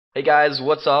Hey guys,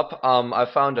 what's up? I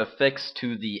found a fix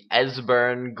to the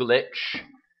Esbern glitch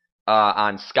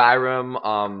on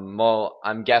Skyrim. Well,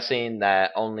 I'm guessing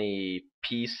that only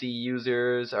PC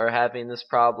users are having this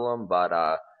problem, but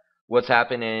what's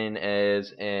happening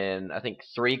is in I think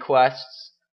 3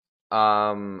 quests,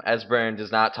 Esbern does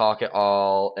not talk at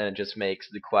all, and it just makes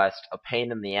the quest a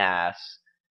pain in the ass.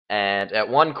 And at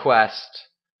one quest,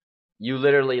 you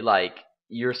literally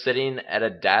you're sitting at a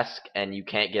desk and you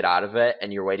can't get out of it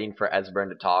and you're waiting for Esbern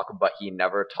to talk, but he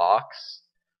never talks.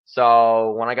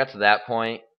 So when I got to that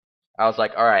point, I was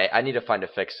like, alright, I need to find a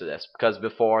fix to this, because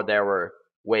before there were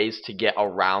ways to get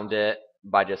around it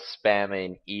by just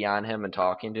spamming E on him and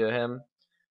talking to him.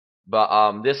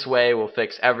 But this way will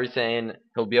fix everything.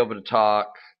 He'll be able to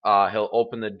talk. He'll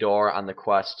open the door on the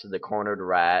quest to the cornered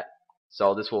rat.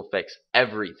 So this will fix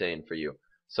everything for you.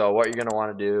 So what you're going to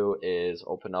want to do is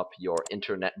open up your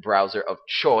internet browser of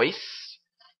choice.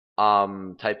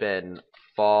 Type in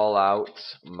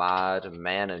Fallout Mod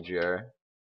Manager,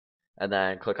 and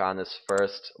then click on this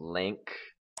first link.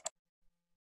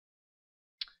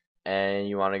 And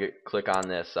you want to click on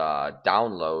this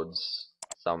downloads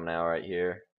thumbnail right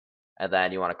here. And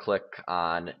then you want to click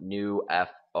on new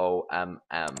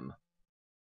FOMM.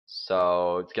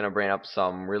 So it's going to bring up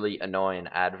some really annoying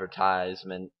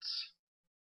advertisements.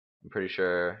 I'm pretty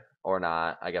sure, or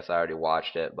not. I guess I already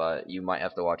watched it, but you might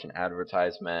have to watch an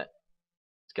advertisement.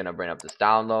 It's going to bring up this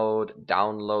download.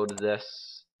 Download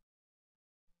this.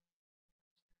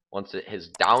 Once it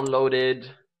has downloaded,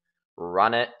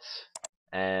 run it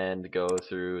and go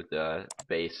through the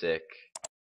basic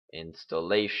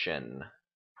installation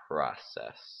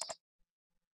process.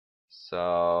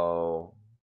 So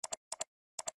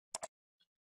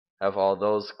have all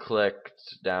those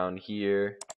clicked down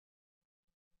here.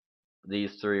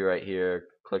 These 3 right here,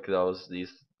 click those.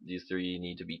 These 3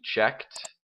 need to be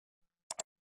checked,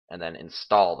 and then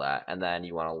install that, and then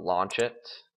you want to launch it,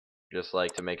 just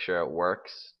like to make sure it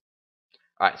works.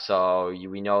 Alright, so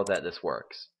we know that this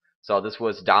works. So this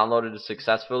was downloaded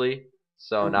successfully.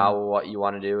 So now what you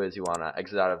want to do is you want to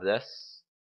exit out of this,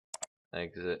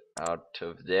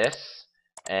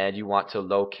 and you want to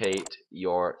locate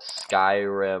your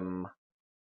Skyrim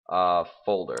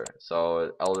folder.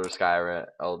 So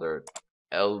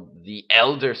the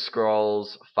Elder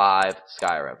Scrolls 5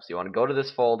 Skyrim. So you want to go to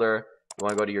this folder, you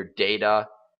want to go to your data,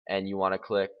 and you want to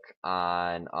click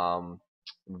on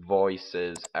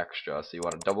voices extra. So you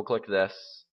want to double click this.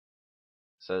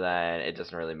 So then it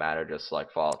doesn't really matter, just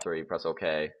select Fallout 3, press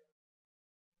OK.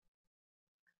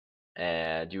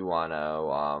 And you want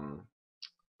to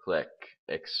click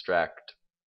extract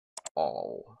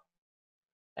all.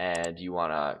 And you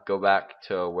want to go back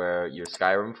to where your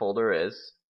Skyrim folder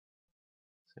is.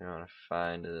 So you want to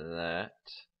find that.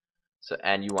 So,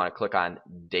 and you want to click on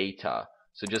data.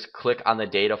 So just click on the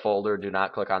data folder. Do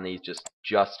not click on these.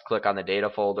 Just click on the data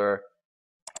folder.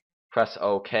 Press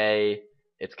OK.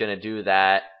 It's going to do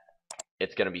that.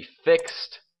 It's going to be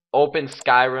fixed. Open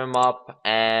Skyrim up,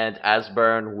 and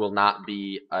Esbern will not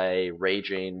be a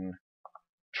raging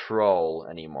troll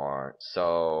anymore.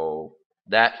 So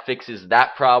that fixes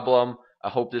that problem. I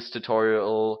hope this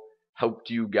tutorial helped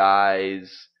you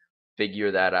guys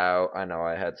figure that out. I know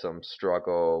I had some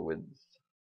struggle with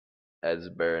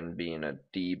Esbern being a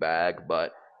D-bag,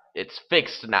 but it's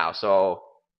fixed now. So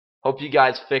hope you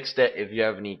guys fixed it. If you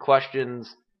have any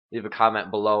questions, leave a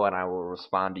comment below and I will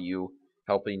respond to you,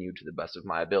 helping you to the best of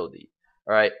my ability.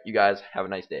 Alright, you guys have a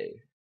nice day.